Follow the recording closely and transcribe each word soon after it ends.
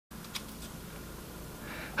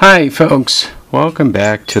Hi folks, welcome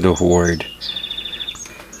back to the Hoard.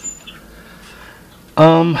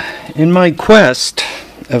 In my quest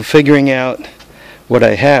of figuring out what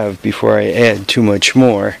I have before I add too much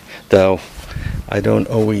more, though I don't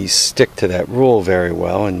always stick to that rule very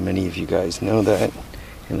well, and many of you guys know that.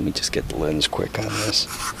 And let me just get the lens quick on this.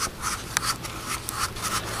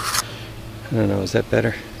 I don't know, is that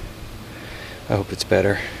better? I hope it's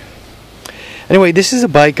better. Anyway, this is a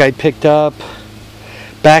bike I picked up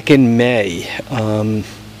back in May. I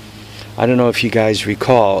don't know if you guys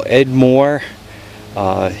recall Ed Moore.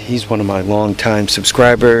 He's one of my longtime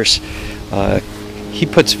subscribers. He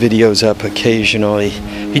puts videos up occasionally.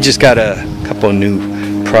 He just got a couple of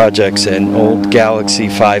new projects, an old Galaxy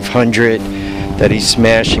 500 that he's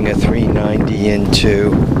smashing a 390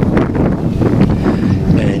 into,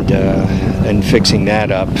 and fixing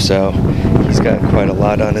that up. So he's got quite a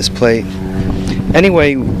lot on his plate.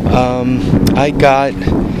 Anyway, I got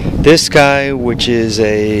this guy, which is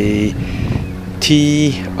a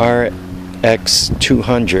TRX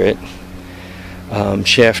 200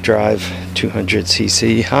 shaft drive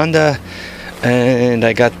 200cc Honda, and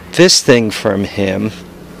I got this thing from him,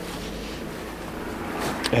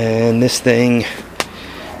 and this thing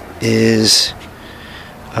is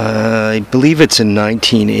I believe it's a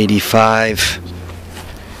 1985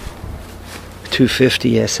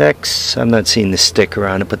 250 SX. I'm not seeing the sticker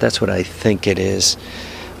on it, but that's what I think it is.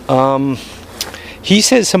 He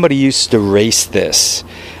says somebody used to race this,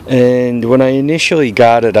 and when I initially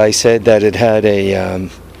got it, I said that it had a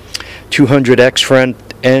 200X front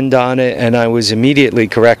end on it, and I was immediately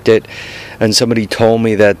corrected, and somebody told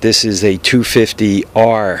me that this is a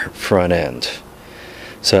 250R front end.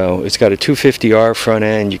 So it's got a 250R front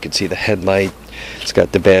end. You can see the headlight. It's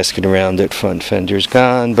got the basket around it. Front fender's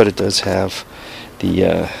gone, but it does have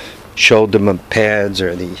the shoulder pads,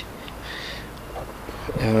 or the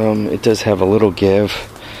it does have a little give.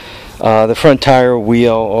 The front tire,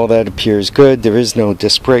 wheel, all that appears good. There is no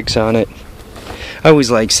disc brakes on it. I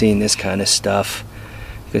always like seeing this kind of stuff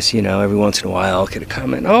because, you know, every once in a while I'll get a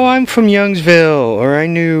comment, oh, I'm from Youngsville, or I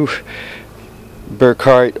knew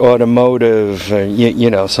Burkhart Automotive, or,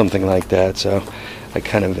 you know, something like that. So I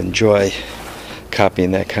kind of enjoy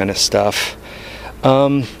copying that kind of stuff.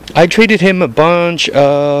 I traded him a bunch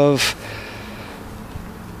of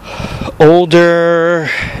older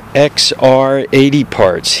XR80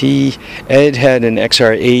 parts. Ed had an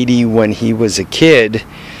XR80 when he was a kid,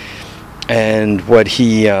 and what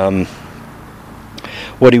he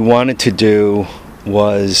wanted to do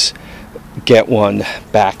was get one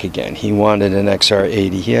back again. He wanted an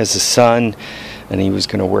XR80. He has a son, and he was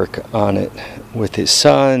going to work on it with his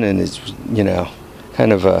son, and it's, you know,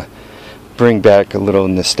 kind of a bring back a little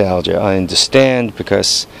nostalgia. I understand,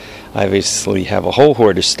 because I obviously have a whole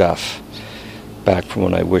hoard of stuff back from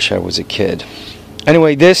when I wish I was a kid.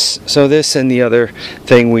 Anyway, this and the other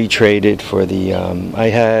thing we traded for the I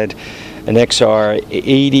had an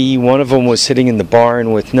XR80. One of them was sitting in the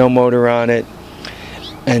barn with no motor on it,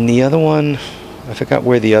 and the other one, I forgot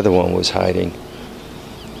where the other one was hiding.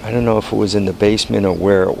 I don't know if it was in the basement or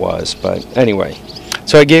where it was, but anyway,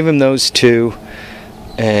 so I gave him those two,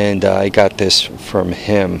 and I got this from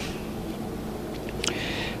him.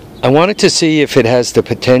 I wanted to see if it has the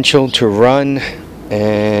potential to run,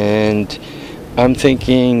 and I'm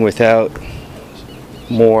thinking without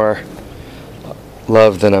more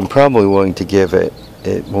love than I'm probably willing to give it,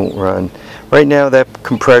 it won't run. Right now that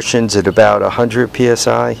compression's at about 100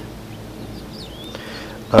 psi.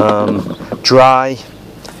 Dry.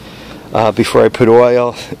 Before I put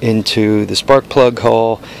oil into the spark plug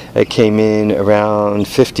hole, it came in around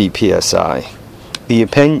 50 psi. The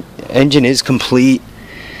engine is complete.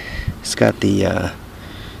 It's got the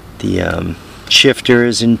shifter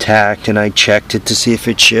is intact, and I checked it to see if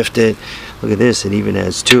it shifted. Look at this, it even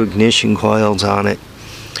has 2 ignition coils on it.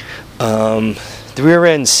 The rear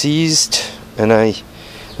end seized, and I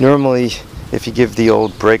normally, if you give the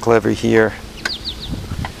old brake lever here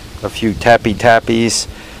a few tappies,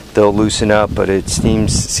 they'll loosen up, but it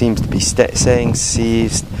seems to be staying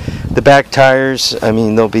seized. The back tires, I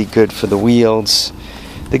mean, they'll be good for the wheels.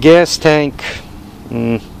 The gas tank,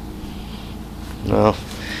 well,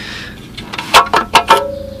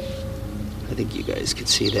 I think you guys could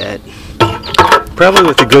see that. Probably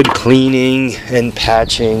with a good cleaning and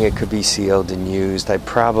patching, it could be sealed and used. I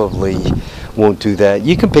probably won't do that.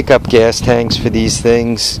 You can pick up gas tanks for these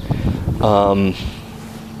things.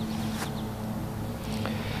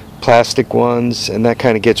 Plastic ones, and that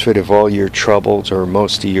kind of gets rid of all your troubles, or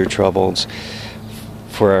most of your troubles,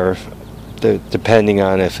 for depending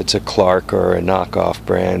on if it's a Clark or a knockoff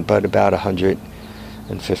brand, but about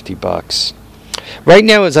 $150. Right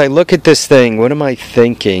now, as I look at this thing, what am I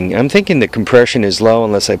thinking? I'm thinking the compression is low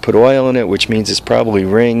unless I put oil in it, which means it's probably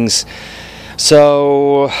rings.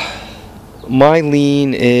 So my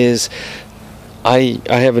lean is I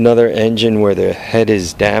have another engine where the head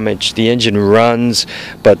is damaged. The engine runs,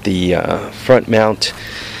 but the front mount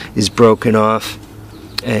is broken off,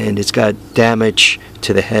 and it's got damage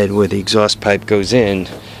to the head where the exhaust pipe goes in.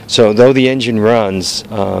 So though the engine runs,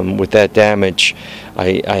 with that damage,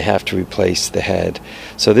 I have to replace the head.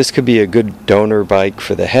 So this could be a good donor bike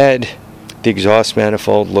for the head. The exhaust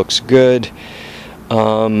manifold looks good.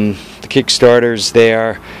 The Kickstarter's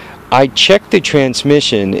there. I checked the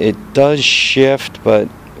transmission. It does shift, but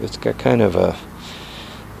it's got kind of a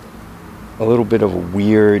little bit of a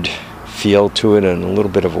weird feel to it and a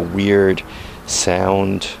little bit of a weird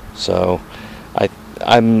sound. So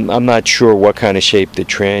I'm not sure what kind of shape the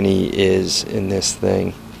tranny is in this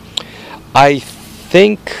thing. I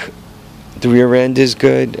think the rear end is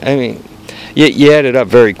good. I mean, you add it up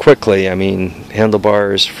very quickly. I mean,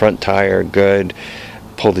 handlebars, front tire, good.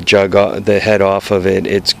 Pull the head off of it,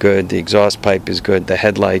 it's good. The exhaust pipe is good. The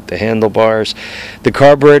headlight, the handlebars. The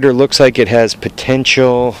carburetor looks like it has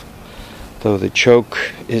potential, though the choke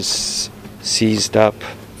is seized up,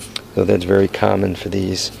 though that's very common for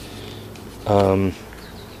these. I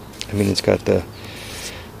mean, it's got the,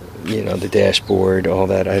 the dashboard, all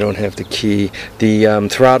that. I don't have the key. The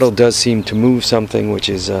throttle does seem to move something, which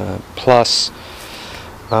is a plus.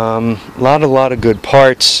 A lot of good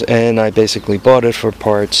parts, and I basically bought it for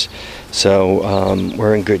parts, so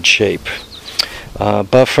we're in good shape.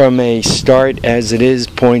 But from a start as it is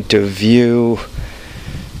point of view,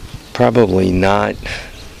 probably not.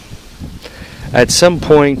 At some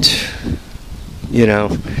point,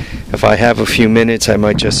 if I have a few minutes, I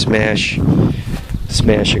might just smash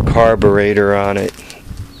a carburetor on it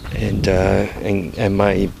and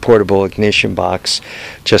my portable ignition box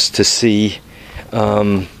just to see.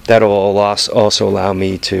 That'll also allow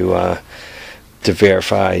me to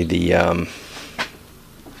verify the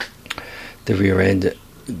rear end,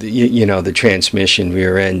 the transmission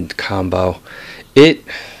rear end combo. It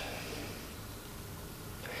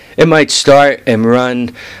might start and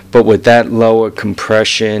run, but with that lower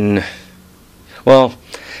compression, well,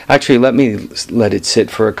 actually let it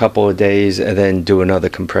sit for a couple of days and then do another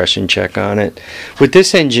compression check on it. With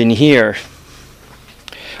this engine here,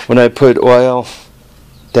 when I put oil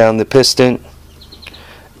down the piston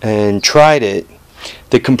and tried it,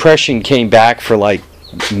 the compression came back for like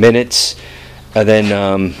minutes, and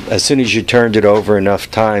then as soon as you turned it over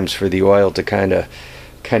enough times for the oil to kind of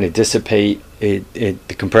dissipate, the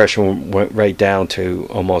compression went right down to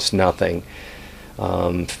almost nothing,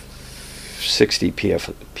 60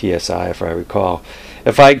 psi if I recall.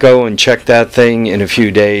 If I go and check that thing in a few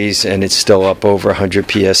days and it's still up over 100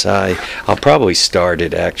 psi, I'll probably start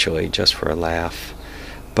it actually just for a laugh.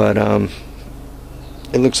 But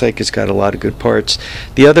it looks like it's got a lot of good parts.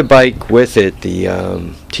 The other bike with it, the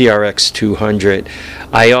TRX 200,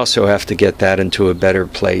 I also have to get that into a better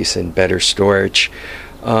place and better storage.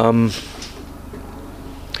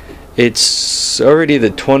 It's already the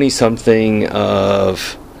 20-something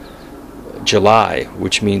of July,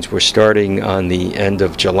 which means we're starting on the end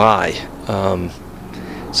of July.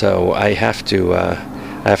 So I have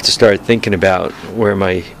to start thinking about where am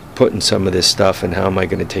I putting some of this stuff and how am I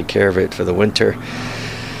going to take care of it for the winter.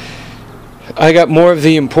 I got more of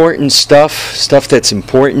the important stuff that's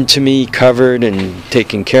important to me covered and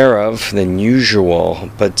taken care of than usual,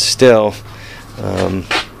 but still,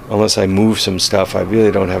 unless I move some stuff, I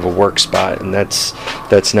really don't have a work spot, and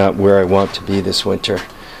that's not where I want to be this winter.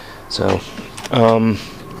 So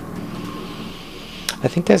I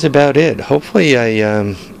think that's about it. Hopefully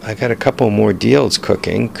I got a couple more deals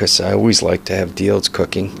cooking, because I always like to have deals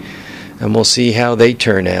cooking, and we'll see how they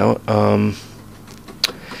turn out.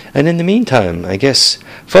 And in the meantime, I guess,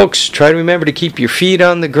 folks, try to remember to keep your feet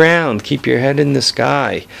on the ground, keep your head in the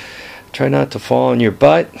sky. Try not to fall on your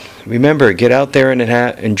butt. Remember, get out there and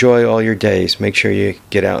enjoy all your days. Make sure you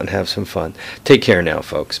get out and have some fun. Take care now,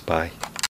 folks. Bye.